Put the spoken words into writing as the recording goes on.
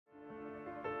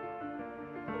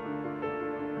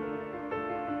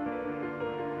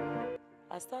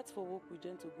start for work with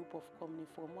Gento Group of Company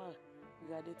from where I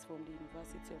graduated from the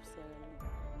University of Sierra Leone,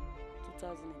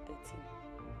 2013.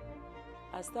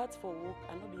 I start for work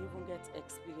and not be even get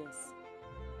experience.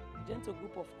 Gento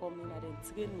Group of Company and then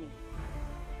train me,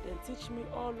 then teach me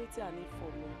all what I need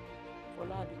for me, for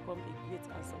now I become a great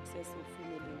and successful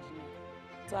female engineer.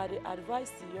 So I advise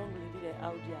the young lady that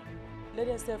out there, let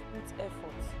themselves put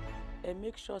effort and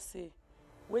make sure say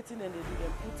waiting and they do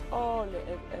them put all the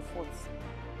efforts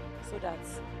so that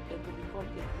they will become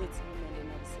a great woman in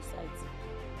our society.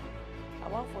 I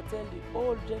want to tell the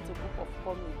whole Gento Group of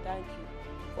Company thank you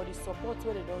for the support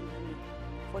where they don't give me,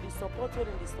 for the support where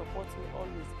they support me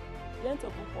always. Gento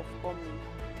Group of Company,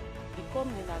 the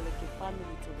company are like a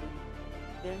family to me.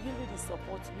 They really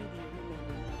support me, the women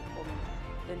in the company.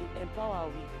 Then they empower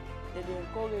me, then they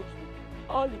encourage me.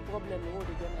 All the problems they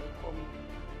get in the company,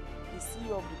 the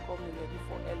CEO of the company ready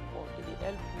for help or they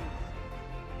help me.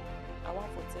 I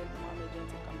want to tell Mama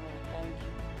Gento Camara, thank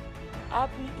you.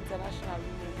 Happy International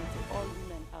Women Day to all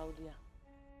women out there.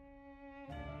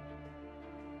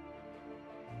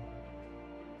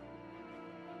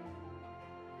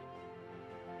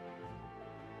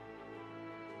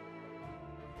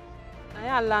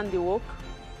 I learned the work,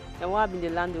 and what I've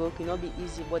been learn the work, it not be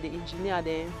easy, but the engineer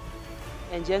then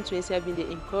and Gento himself been they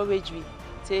encourage me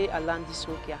say I learn this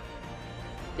work here.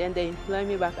 Then they employ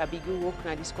me back. I begin working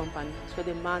at this company. So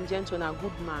the man Gento is a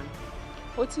good man.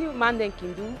 What you man then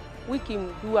can do, we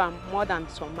can do more than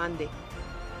some man there.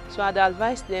 So I'd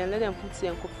advise them, let them put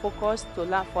them focus to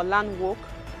learn for land work,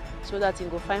 so that it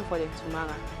go fine for them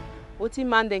tomorrow. What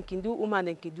man then can do, woman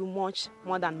then can do much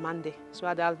more than man there. So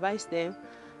I'd advise them.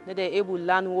 Let them able to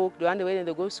learn work, the way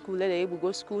they go to school, let them able to go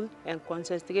to school and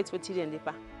concentrate for till and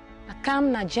deeper. I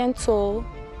come to Gento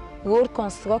Road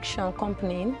Construction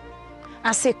Company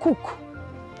as a cook.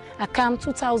 I come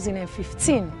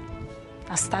 2015.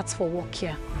 I start for work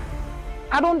here.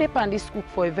 I don't depend on this cook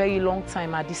for a very long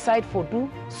time. I decide to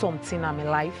do something in my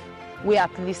life where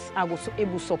at least I was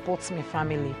able to support my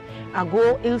family. I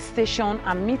go hill station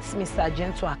and meet Mr.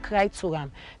 Gento. I cry to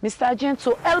him, Mr.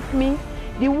 Gento, help me.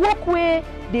 The work where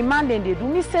the man then they do,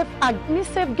 myself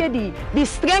get the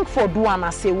strength for do am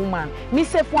as a woman.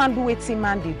 Myself want do what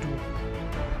man they do.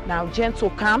 Now Gento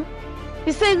come.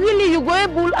 He say, really, you go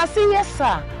able? I say, yes,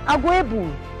 sir. I go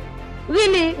able.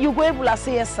 Really, you go able? I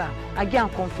say, yes, sir. I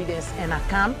get confidence and I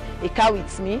come. He come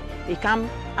with me. He come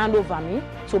hand over me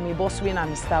to my boss winner,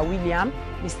 Mr. William.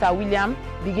 Mr. William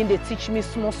begin to teach me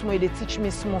small. They teach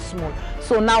me small.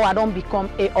 So now I don't become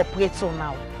a operator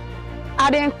now.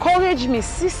 I encourage my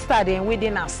sister then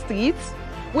within our streets.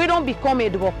 We don't become a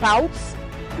dropout.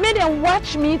 May them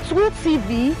watch me through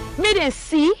TV. May them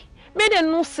see. May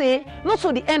them know say not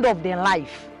to the end of their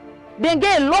life. They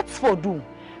get a lot for do.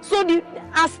 So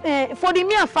for the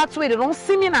mere fact where they don't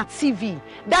see me on TV,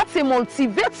 that's a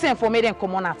motivation for me them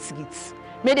come on at streets.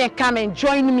 May them come and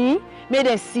join me. May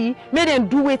them see. May them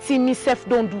do it in myself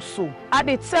don't do so. I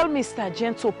they tell Mr.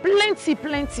 Gento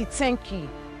plenty thank you.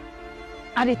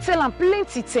 I they tell him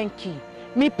plenty thank you.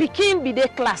 Me pikin be the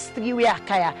class 3 where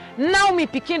Akaya. Now me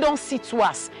pikin don't sit to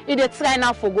us. He dey try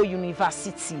now for go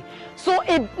university. So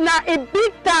a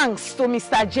big thanks to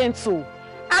Mr. Gento.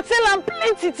 I tell him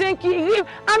plenty thank you.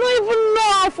 I don't even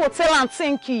know how for tell him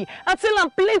thank you. I tell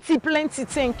him plenty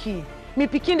thank you. Me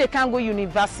pikin they can go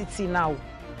university now.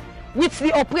 With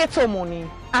the operator money,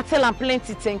 I tell him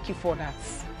plenty thank you for that.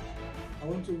 I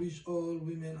want to wish all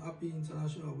women happy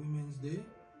International Women's Day.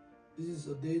 This is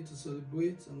a day to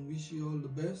celebrate and wish you all the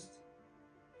best.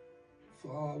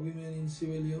 For our women in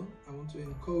Sierra Leone, I want to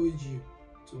encourage you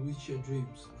to reach your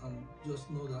dreams and just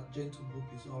know that Gento Group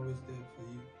is always there for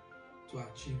you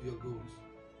to achieve your goals.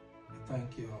 I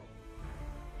thank you all.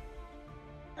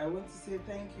 I want to say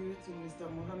thank you to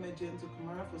Mr. Mohammed Gento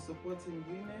Camara for supporting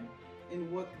women in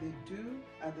what they do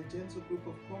at the Gento Group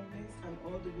of Companies and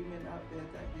all the women out there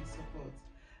that he supports.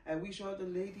 I wish all the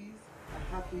ladies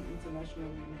a happy International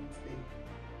Women's Day.